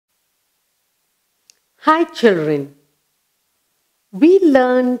Hi children, we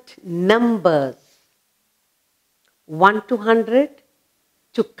learned numbers 1 to 100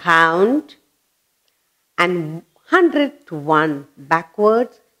 to count and 100 to 1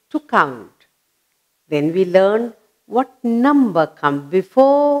 backwards to count. Then we learned what number comes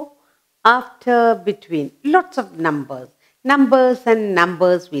before, after, between. Lots of numbers. Numbers and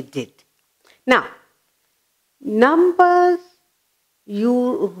numbers we did. Now, numbers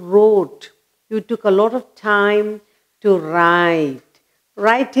you wrote. You took a lot of time to write.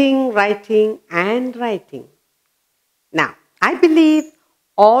 Writing, and writing. Now, I believe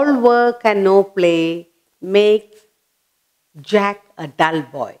all work and no play makes Jack a dull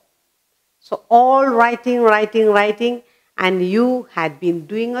boy. So all writing, and you had been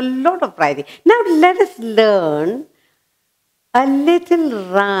doing a lot of writing. Now let us learn a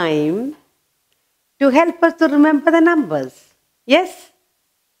little rhyme to help us to remember the numbers. Yes?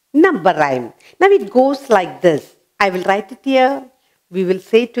 Number rhyme. Now it goes like this. I will write it here. We will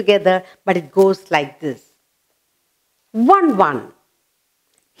say it together, but it goes like this. 1, 1.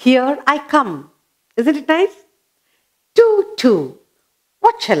 Here I come. Isn't it nice? 2, 2.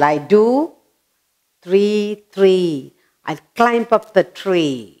 What shall I do? 3, 3. I'll climb up the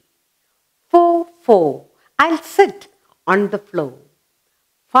tree. 4, 4. I'll sit on the floor.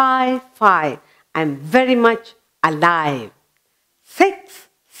 5, 5. I'm very much alive. 6,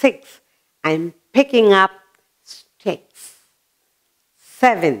 6. I'm picking up sticks.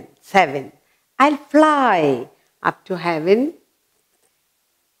 7, 7. I'll fly up to heaven.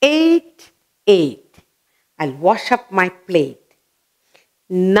 8, 8. I'll wash up my plate.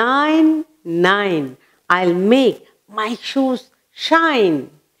 9, 9. I'll make my shoes shine.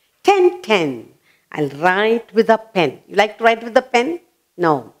 10, 10. I'll write with a pen. You like to write with a pen?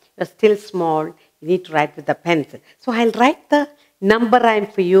 No, you're still small. You need to write with a pencil. So I'll write the number rhyme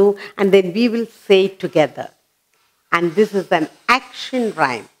for you and then we will say it together. And this is an action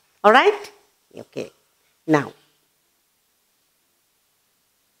rhyme. All right? Okay. Now,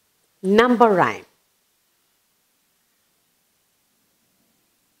 number rhyme.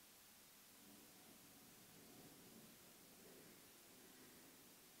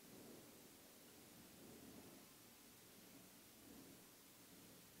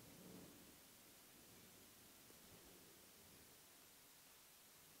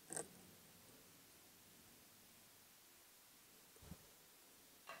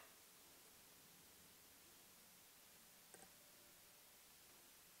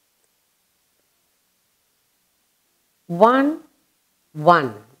 One,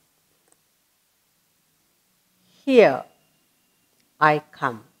 one. Here I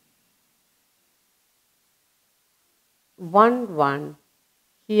come. 1, 1.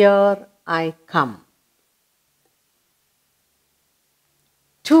 Here I come.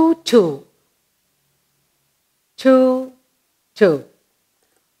 2, 2. 2, 2.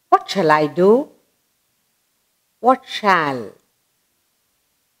 What shall I do? What shall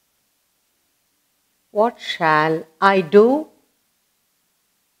I do?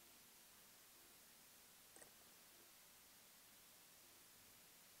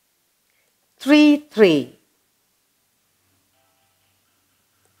 3, 3.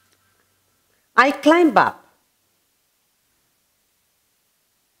 I climb up.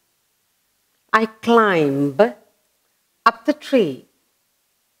 I climb up the tree.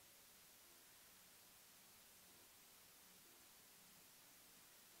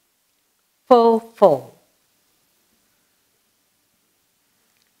 4, 4.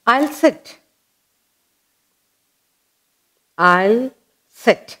 I'll sit. I'll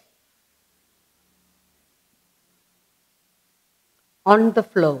sit on the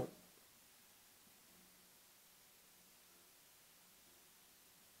floor.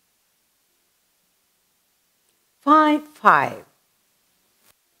 5, 5.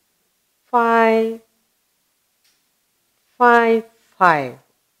 5, 5, 5.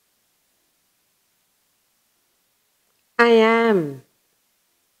 I am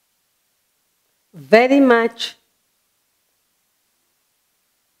very much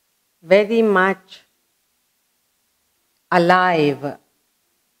alive.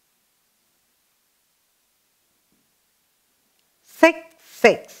 6,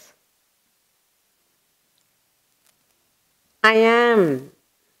 6. I am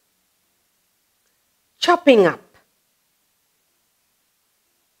chopping up.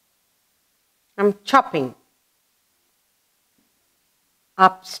 I'm chopping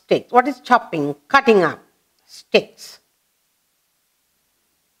up sticks. What is chopping? Cutting up sticks.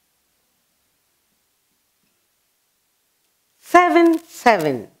 7,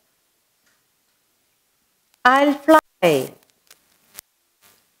 7. I'll fly.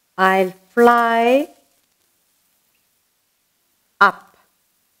 I'll fly up.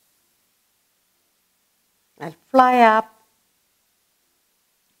 I'll fly up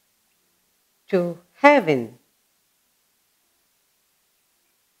to heaven.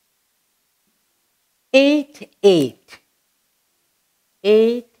 8, 8.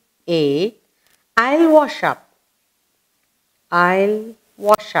 8, 8. I'll wash up. I'll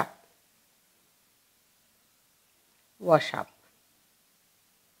wash up. Wash up.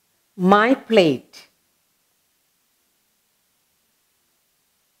 My plate.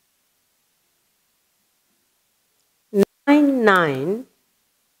 9, 9.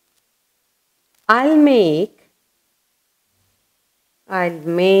 I'll make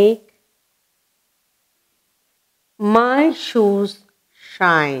my shoes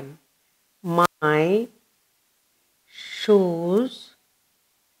shine. My shoes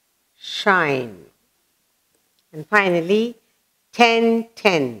shine. And finally, 10,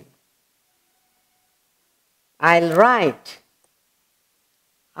 10. I'll write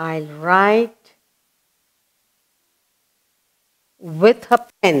with a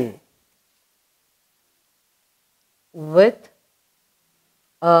pen. With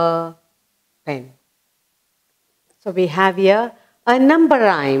a pen. So we have here a number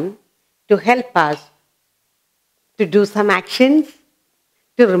rhyme to help us to do some actions,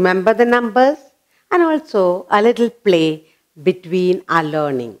 to remember the numbers, and also a little play between our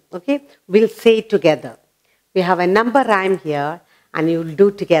learning. Okay, we'll say it together. We have a number rhyme here, and you'll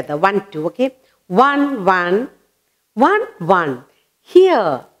do together. 1, 2. Okay, 1, 1, 1, 1.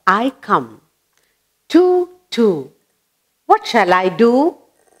 Here I come. 2, 2. What shall I do?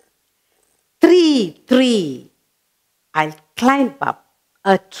 3, 3. I'll climb up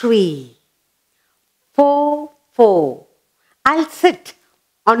a tree. 4, 4. I'll sit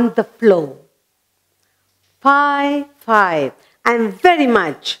on the floor. 5, 5. I'm very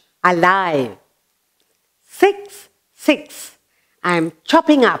much alive. 6, 6. I'm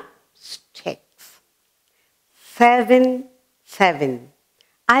chopping up sticks. 7, 7.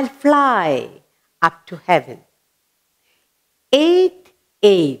 I'll fly up to heaven. 8,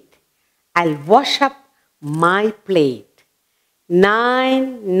 8. I'll wash up my plate.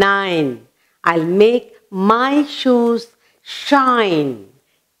 9, 9. I'll make my shoes shine.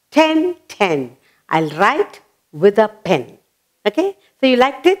 10, 10. I'll write with a pen. Okay? So you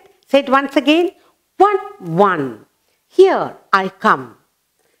liked it? Say it once again. 1, 1. Here I come.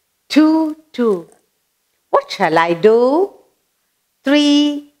 2, 2. What shall I do?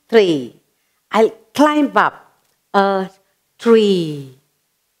 3, 3. I'll climb up a tree.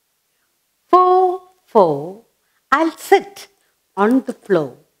 4, 4. I'll sit on the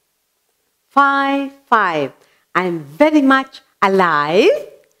floor. 5, 5. I'm very much alive.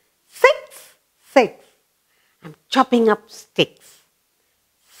 6, 6. I'm chopping up sticks.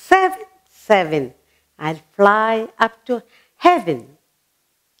 7, 7. I'll fly up to heaven.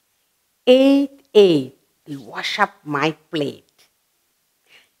 8, 8. I'll wash up my plate.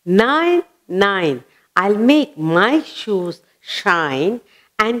 9, 9. I'll make my shoes shine.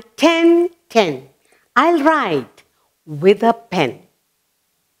 And 10, 10. I'll write with a pen.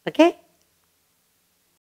 Okay?